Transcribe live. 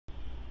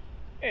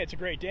Hey, it's a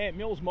great day at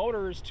Mills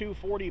Motors,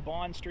 240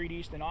 Bond Street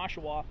East in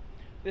Oshawa.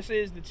 This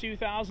is the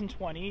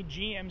 2020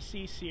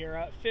 GMC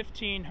Sierra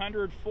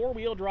 1500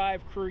 four-wheel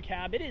drive crew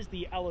cab. It is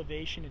the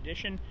Elevation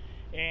Edition,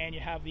 and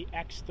you have the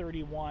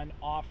X31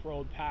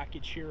 off-road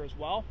package here as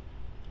well.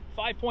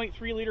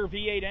 5.3 liter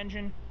V8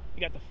 engine.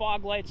 You got the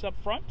fog lights up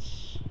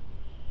front,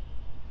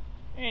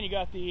 and you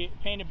got the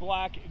painted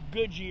black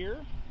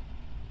Goodyear.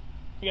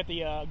 You got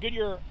the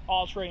Goodyear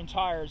all-terrain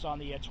tires on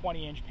the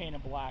 20-inch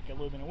painted black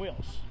aluminum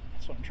wheels.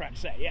 That's what I'm trying to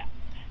say, yeah.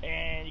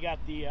 And you got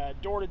the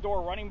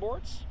door-to-door running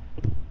boards.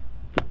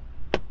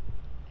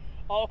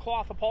 All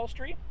cloth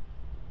upholstery.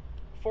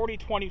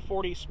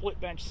 40-20-40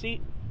 split bench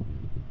seat.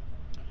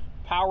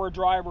 Power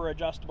driver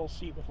adjustable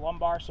seat with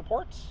lumbar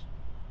supports.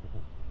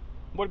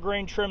 Wood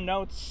grain trim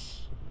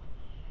notes.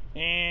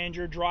 And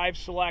your drive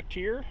select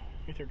here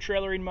with your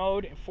trailering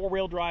mode and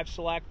four-wheel drive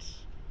select.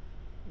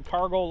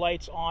 Cargo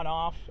lights on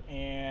off,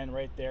 and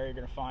right there you're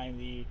going to find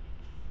the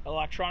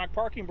electronic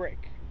parking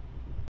brake.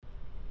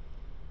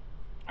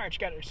 Alright, you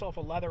got yourself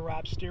a leather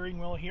wrapped steering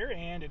wheel here,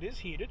 and it is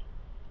heated.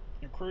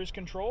 Your cruise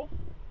control,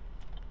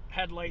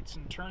 headlights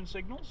and turn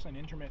signals, and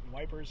intermittent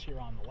wipers here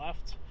on the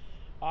left.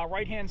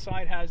 Right hand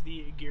side has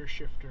the gear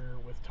shifter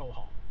with tow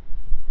haul.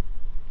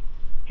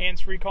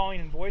 Hands-free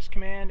calling and voice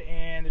command,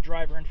 and the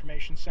driver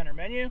information center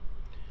menu.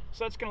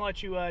 So that's going to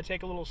let you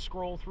take a little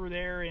scroll through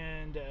there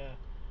and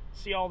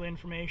see all the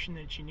information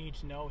that you need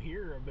to know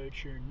here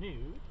about your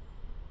new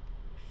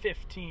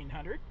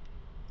 1500.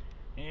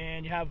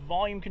 And you have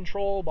volume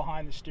control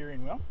behind the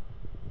steering wheel.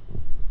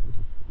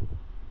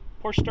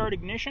 Push start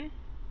ignition.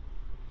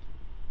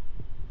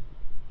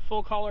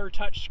 Full color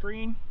touch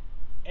screen.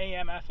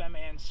 AM, FM,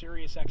 and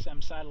Sirius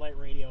XM satellite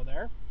radio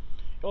there.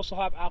 You also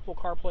have Apple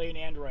CarPlay and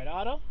Android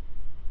Auto.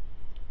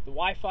 The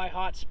Wi-Fi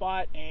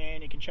hotspot,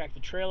 and you can check the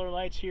trailer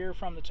lights here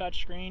from the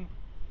touch screen.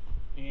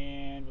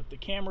 And with the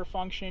camera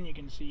function, you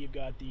can see you've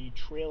got the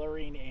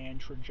trailering and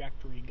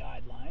trajectory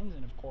guidelines,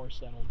 and of course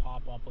that'll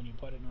pop up when you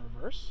put it in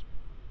reverse.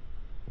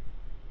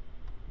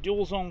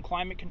 Dual zone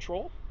climate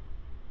control,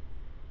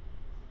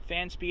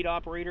 fan speed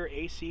operator,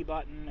 AC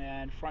button,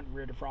 and front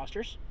rear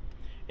defrosters.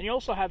 And you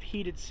also have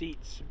heated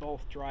seats,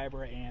 both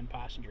driver and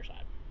passenger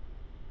side.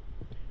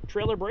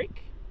 Trailer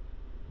brake,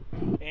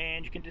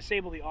 and you can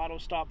disable the auto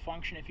stop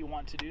function if you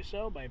want to do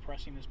so by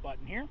pressing this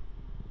button here.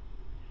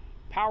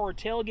 Power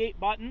tailgate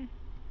button,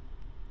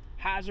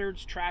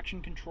 hazards,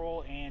 traction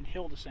control, and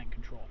hill descent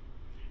control.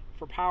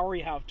 For power,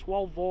 you have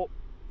 12 volt,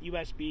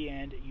 USB,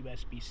 and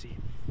USB-C.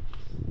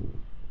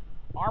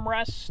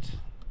 Armrest,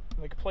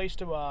 like a place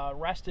to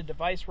rest a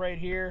device right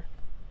here.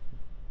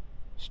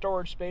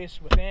 Storage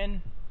space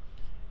within,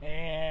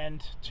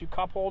 and two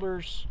cup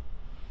holders.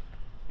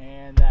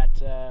 And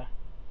that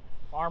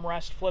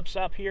armrest flips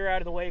up here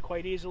out of the way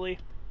quite easily.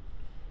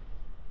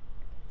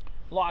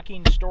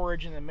 Locking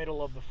storage in the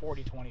middle of the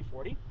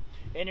 40-20-40.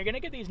 And you're going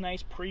to get these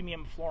nice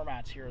premium floor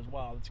mats here as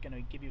well. It's going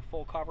to give you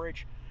full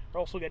coverage. You're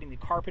also getting the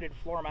carpeted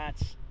floor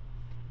mats.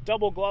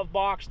 Double glove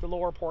box, the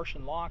lower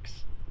portion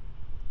locks.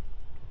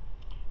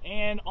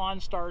 And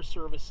OnStar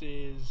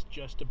services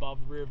just above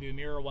the rear view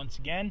mirror once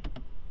again.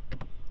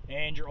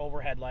 And your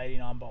overhead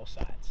lighting on both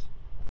sides.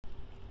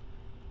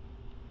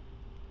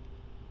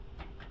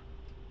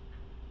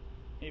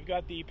 You've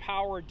got the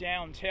power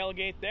down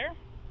tailgate there.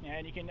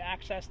 And you can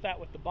access that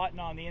with the button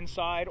on the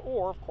inside,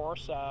 or of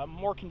course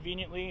more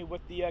conveniently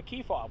with the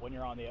key fob when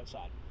you're on the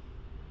outside.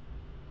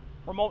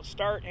 Remote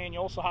start, and you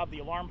also have the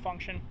alarm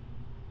function.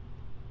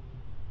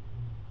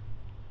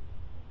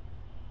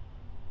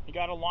 You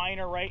got a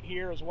liner right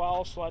here as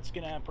well, so that's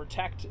going to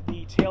protect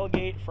the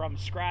tailgate from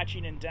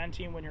scratching and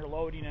denting when you're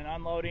loading and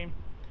unloading.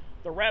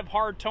 The Rev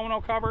Hard tonneau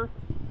cover.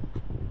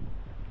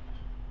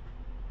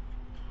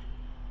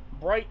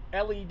 Bright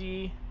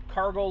LED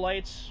cargo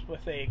lights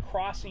with a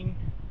cross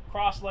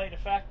light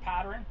effect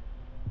pattern,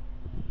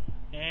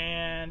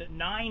 and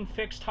 9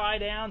 fixed tie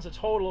downs, a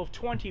total of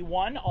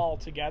 21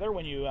 altogether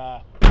when you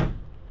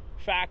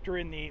factor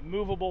in the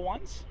movable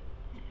ones.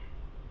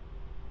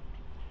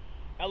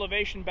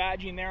 Elevation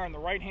badging there on the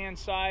right hand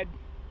side.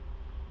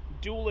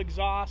 Dual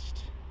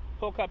exhaust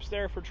hookups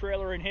there for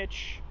trailer and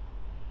hitch.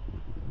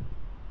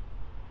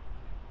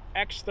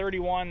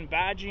 X31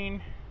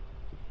 badging.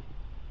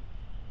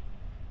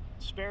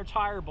 Spare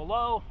tire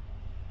below.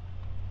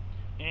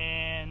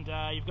 And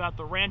you've got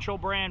the Rancho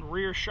brand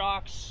rear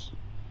shocks.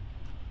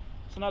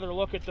 It's another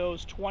look at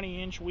those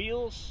 20-inch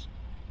wheels.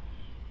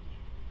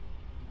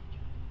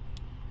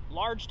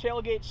 Large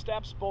tailgate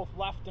steps both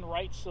left and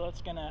right, so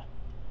that's going to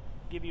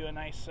give you a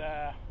nice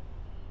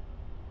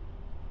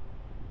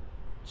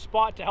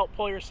spot to help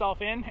pull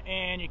yourself in,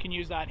 and you can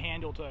use that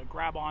handle to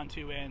grab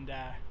onto and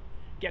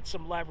get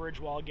some leverage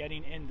while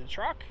getting in the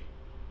truck.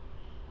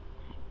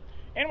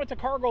 And with the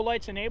cargo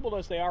lights enabled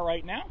as they are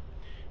right now,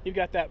 you've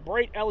got that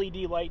bright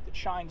LED light that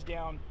shines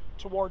down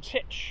towards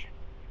hitch.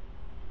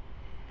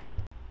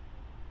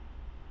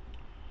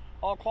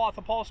 All cloth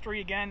upholstery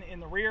again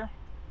in the rear.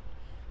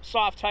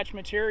 Soft touch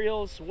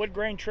materials, wood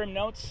grain trim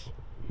notes.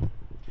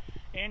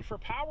 And for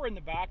power in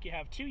the back, you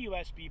have 2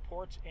 USB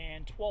ports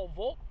and 12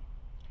 volt.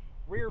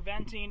 rear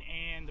venting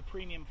and the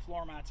premium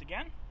floor mats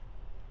again.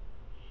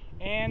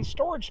 And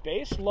storage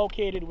space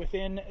located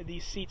within the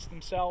seats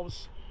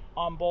themselves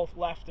on both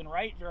left and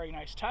right. Very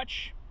nice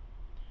touch.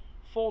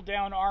 Fold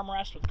down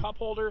armrest with cup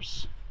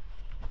holders.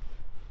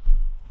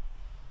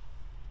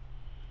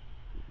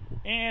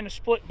 And a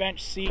split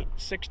bench seat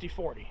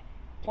 60/40.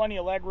 Plenty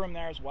of leg room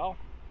there as well.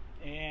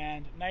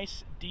 And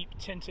nice deep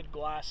tinted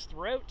glass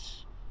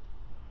throughout.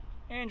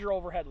 And your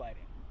overhead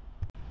lighting.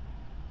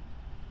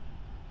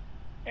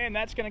 And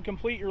that's going to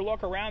complete your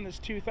look around this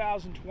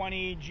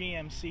 2020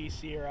 GMC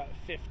Sierra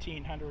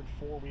 1500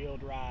 four-wheel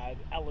drive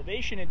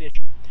Elevation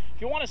Edition.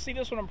 If you want to see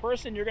this one in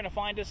person, you're going to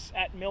find us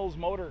at Mills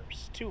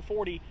Motors,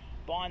 240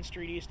 Bond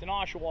Street East in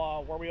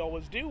Oshawa, where we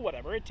always do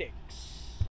whatever it takes.